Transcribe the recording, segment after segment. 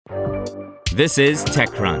This is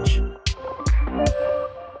TechCrunch.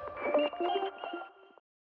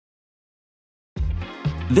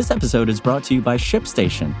 This episode is brought to you by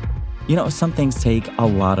ShipStation. You know, some things take a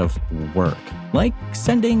lot of work, like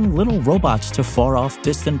sending little robots to far-off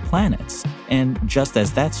distant planets. And just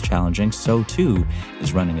as that's challenging, so too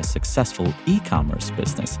is running a successful e-commerce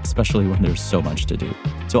business, especially when there's so much to do.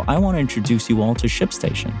 So I want to introduce you all to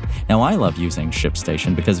ShipStation. Now, I love using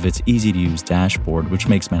ShipStation because of its easy-to-use dashboard, which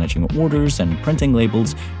makes managing orders and printing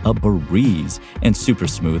labels a breeze and super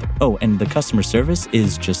smooth. Oh, and the customer service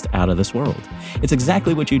is just out of this world. It's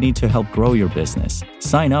exactly what you need to help grow your business.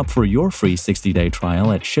 Sign up for your free 60-day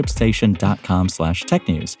trial at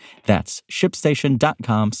shipstation.com/technews. That's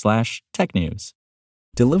shipstation.com/technews.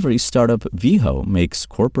 Delivery startup Veho makes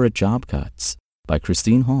corporate job cuts, by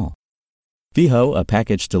Christine Hall. Veho, a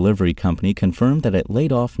package delivery company, confirmed that it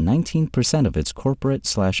laid off 19% of its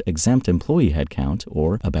corporate/exempt employee headcount,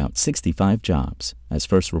 or about 65 jobs. As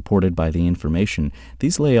first reported by The Information,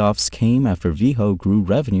 these layoffs came after Veho grew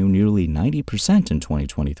revenue nearly 90% in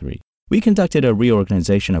 2023. We conducted a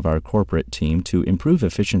reorganization of our corporate team to improve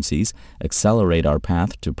efficiencies, accelerate our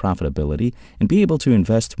path to profitability, and be able to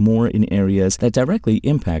invest more in areas that directly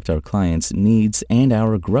impact our clients' needs and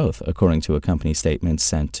our growth, according to a company statement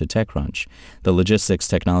sent to TechCrunch. The logistics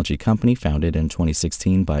technology company, founded in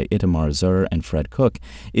 2016 by Itamar Zur and Fred Cook,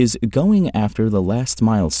 is going after the last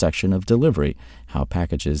mile section of delivery, how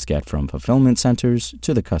packages get from fulfillment centers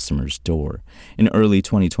to the customer's door. In early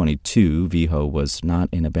 2022, Veho was not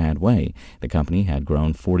in a bad way. The company had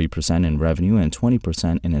grown 40% in revenue and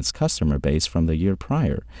 20% in its customer base from the year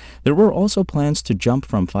prior. There were also plans to jump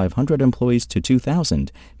from 500 employees to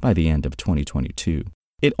 2,000 by the end of 2022.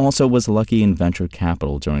 It also was lucky in venture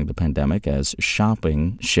capital during the pandemic as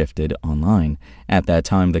shopping shifted online. At that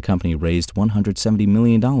time, the company raised $170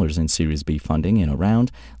 million in Series B funding in a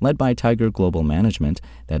round led by Tiger Global Management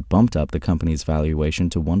that bumped up the company's valuation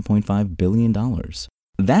to $1.5 billion.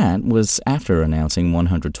 That was after announcing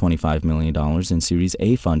 $125 million in Series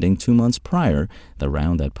A funding 2 months prior, the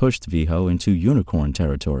round that pushed Veho into unicorn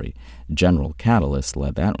territory. General Catalyst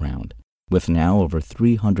led that round. With now over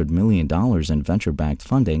 $300 million in venture-backed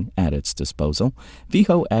funding at its disposal,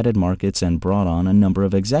 Veho added markets and brought on a number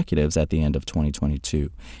of executives at the end of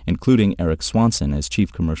 2022, including Eric Swanson as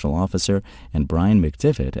Chief Commercial Officer and Brian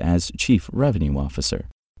McDivitt as Chief Revenue Officer.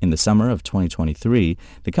 In the summer of 2023,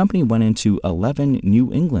 the company went into 11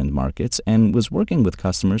 New England markets and was working with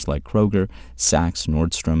customers like Kroger, Saks,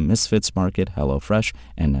 Nordstrom, Misfits Market, HelloFresh,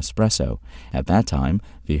 and Nespresso. At that time,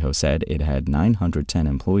 Veho said it had 910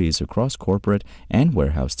 employees across corporate and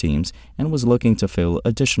warehouse teams and was looking to fill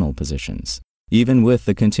additional positions. Even with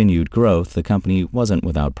the continued growth, the company wasn't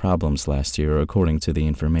without problems last year, according to The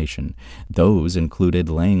Information. Those included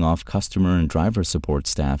laying off customer and driver support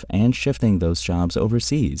staff and shifting those jobs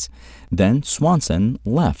overseas. Then Swanson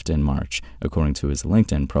left in March, according to his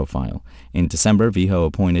LinkedIn profile. In December, Veho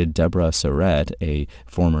appointed Deborah Surratt, a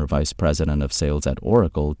former vice president of sales at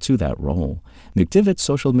Oracle, to that role. McDivitt's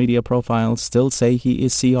social media profiles still say he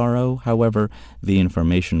is CRO. However, The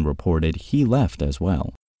Information reported he left as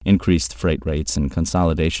well. Increased freight rates and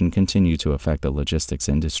consolidation continue to affect the logistics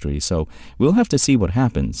industry, so we'll have to see what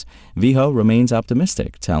happens. Veho remains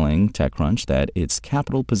optimistic, telling TechCrunch that its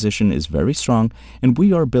capital position is very strong and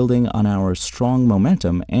we are building on our strong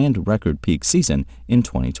momentum and record peak season in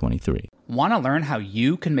 2023. Want to learn how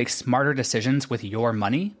you can make smarter decisions with your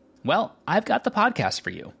money? Well, I've got the podcast for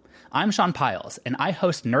you. I'm Sean Piles, and I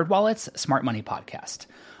host NerdWallet's Smart Money Podcast.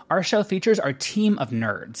 Our show features our team of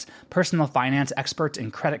nerds, personal finance experts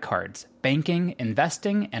in credit cards, banking,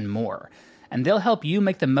 investing, and more. And they'll help you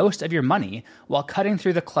make the most of your money while cutting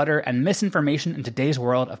through the clutter and misinformation in today's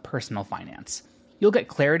world of personal finance. You'll get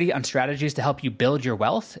clarity on strategies to help you build your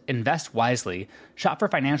wealth, invest wisely, shop for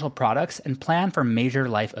financial products, and plan for major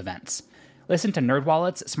life events. Listen to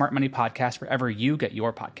NerdWallet's Smart Money Podcast wherever you get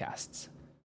your podcasts.